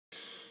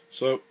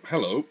So,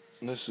 hello,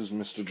 this is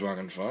Mr.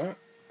 Dragonfire,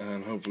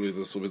 and hopefully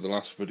this will be the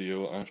last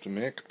video I have to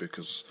make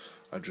because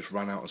I've just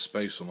ran out of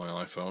space on my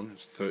iPhone.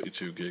 It's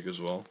 32 gig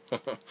as well.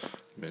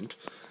 Mint.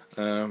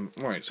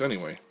 Right, so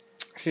anyway,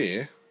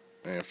 here,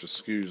 I have to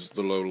excuse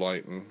the low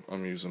lighting.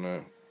 I'm using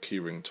a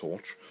keyring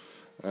torch.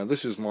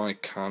 This is my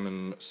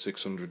Canon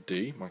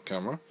 600D, my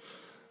camera,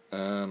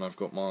 and I've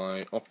got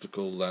my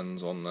optical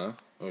lens on there,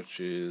 which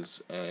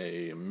is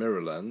a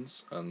mirror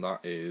lens, and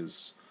that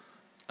is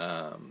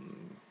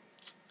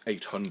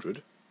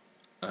 800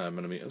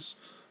 millimeters,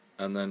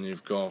 and then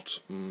you've got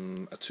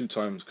a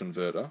 2x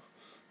converter,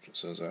 which it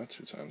says there,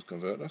 2x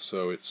converter,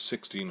 so it's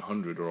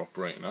 1600 we're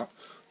operating at.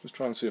 Just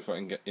trying to see if I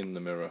can get in the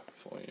mirror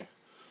for you,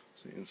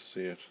 so you can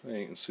see it. There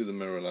you can see the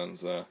mirror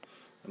lens there,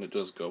 and it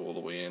does go all the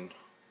way in,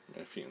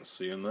 if you can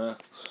see in there.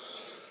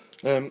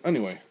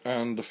 Anyway,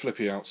 and the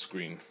flippy out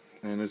screen,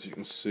 and as you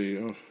can see,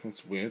 oh,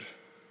 that's weird,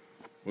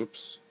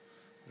 whoops,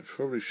 I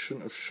probably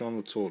shouldn't have shone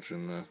the torch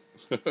in there.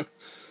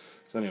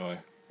 So anyway,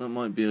 that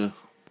might be a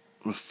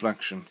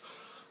reflection.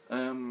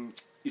 You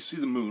see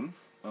the moon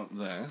up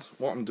there.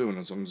 What I'm doing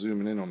is I'm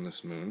zooming in on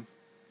this moon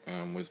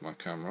with my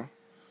camera,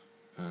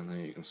 and there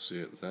you can see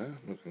it there,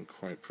 looking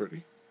quite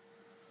pretty.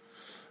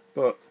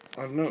 But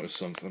I've noticed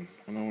something,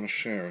 and I want to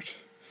share it.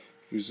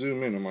 If we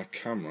zoom in on my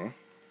camera,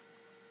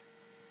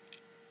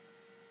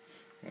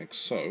 like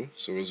so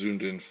we're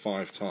zoomed in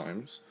 5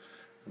 times,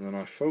 and then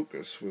I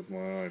focus with my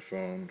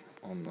iPhone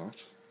on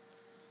that.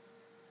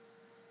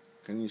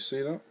 Can you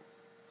see that?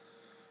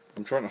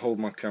 I'm trying to hold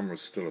my camera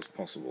as still as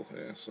possible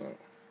here, so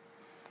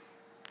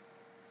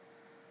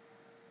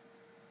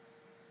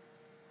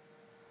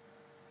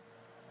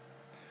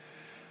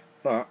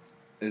that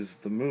is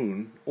the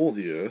moon or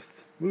the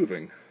Earth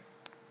moving.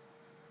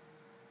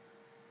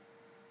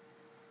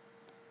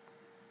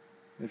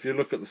 If you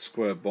look at the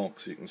square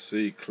box, you can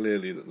see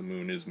clearly that the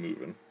moon is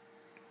moving.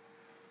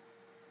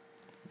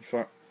 In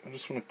fact, I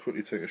just want to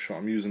quickly take a shot.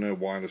 I'm using a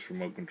wireless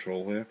remote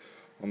control here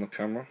on the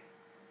camera.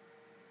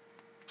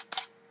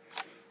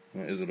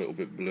 It is a little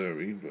bit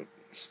blurry, but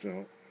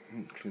still,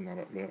 I'll clean that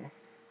up later.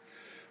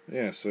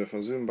 Yeah, so if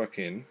I zoom back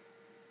in,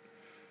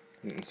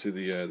 you can see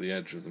the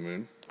edge of the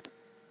moon.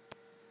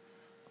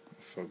 I'll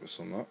focus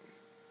on that,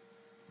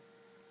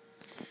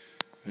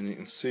 and you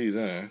can see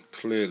there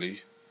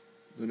clearly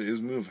that it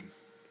is moving,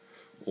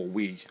 or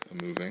we are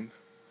moving.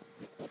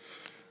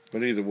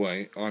 But either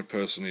way, I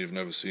personally have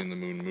never seen the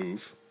moon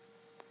move,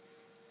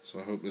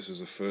 so I hope this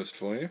is a first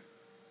for you.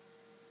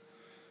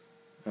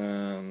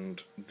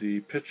 And the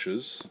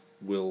pictures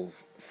will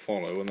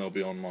follow, and they'll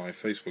be on my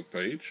Facebook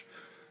page,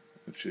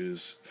 which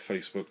is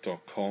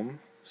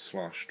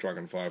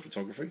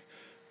facebook.com/dragonfirephotography.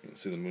 You can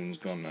see the moon's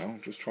gone now.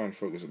 Just try and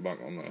focus it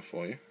back on there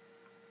for you.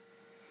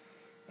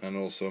 And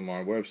also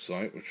my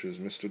website, which is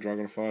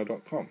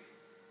mrdragonfire.com.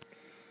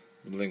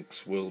 The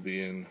links will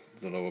be in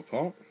the lower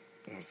part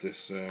of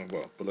this,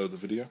 well, below the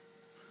video.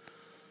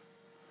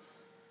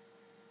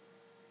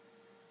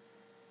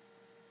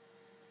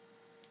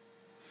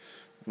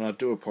 And I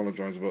do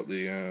apologise about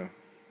the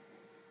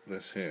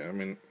this here. I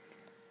mean,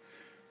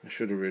 I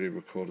should have really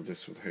recorded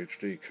this with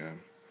HD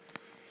cam,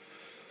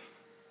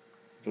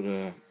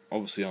 but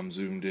obviously I'm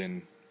zoomed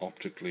in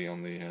optically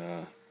on the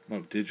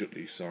no,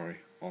 digitally,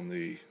 sorry, on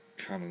the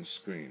Canon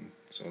screen,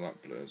 so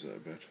that blurs it a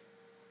bit.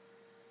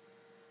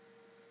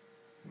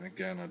 And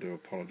again, I do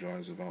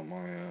apologise about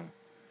my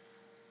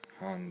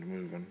hand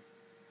moving.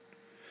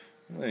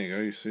 There you go,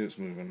 you see it's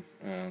moving,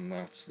 and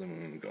that's the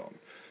moon gone.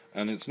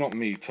 And it's not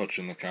me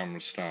touching the camera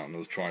stand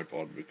or the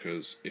tripod,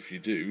 because if you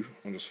do,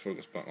 I'll just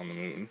focus back on the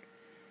moon.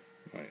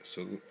 Right,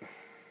 so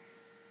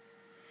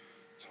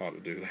it's hard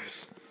to do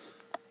this.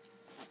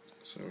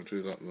 So we'll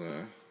do that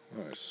there.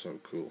 That is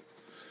so cool.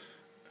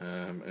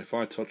 If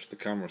I touch the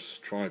camera's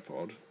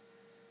tripod,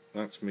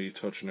 that's me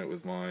touching it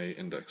with my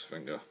index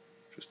finger,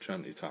 just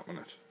gently tapping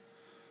it.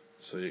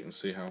 So you can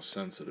see how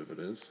sensitive it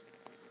is.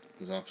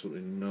 There's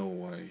absolutely no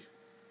way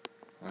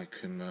I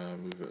can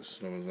move it as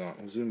slow as that.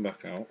 I'll zoom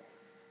back out.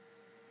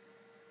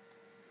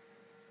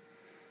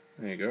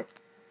 There you go,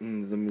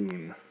 the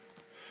moon.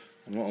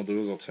 And what I'll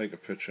do is I'll take a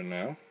picture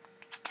now.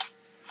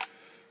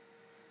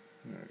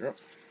 There we go.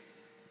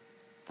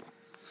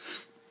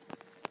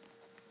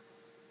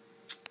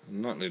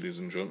 And that, ladies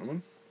and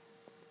gentlemen,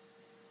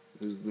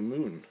 is the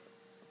moon.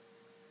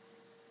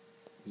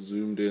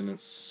 Zoomed in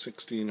at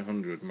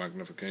 1600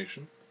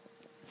 magnification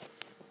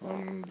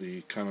on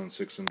the Canon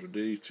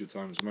 600D,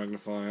 2x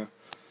magnifier,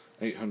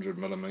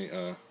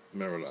 800mm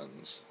mirror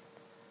lens.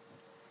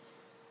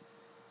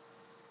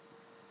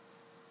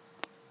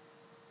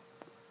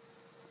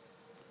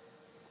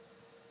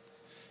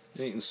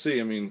 You can see,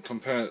 I mean,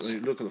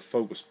 look at the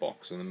focus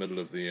box in the middle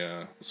of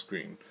the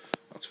screen.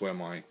 That's where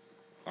I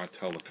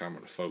tell the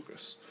camera to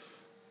focus,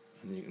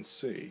 and you can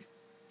see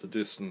the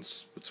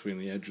distance between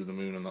the edge of the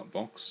moon and that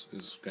box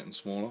is getting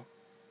smaller.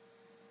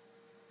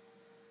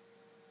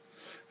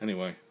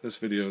 Anyway, this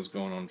video is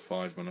going on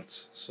 5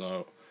 minutes,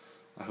 so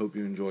I hope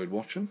you enjoyed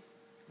watching.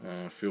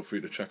 Feel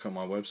free to check out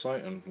my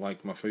website and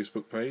like my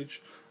Facebook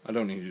page. I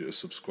don't need you to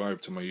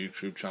subscribe to my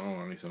YouTube channel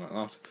or anything like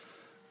that.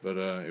 but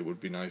it would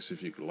be nice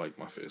if you could like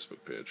my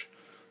Facebook page.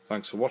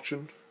 Thanks for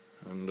watching,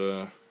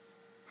 and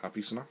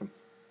happy snapping.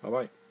 Bye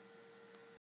bye.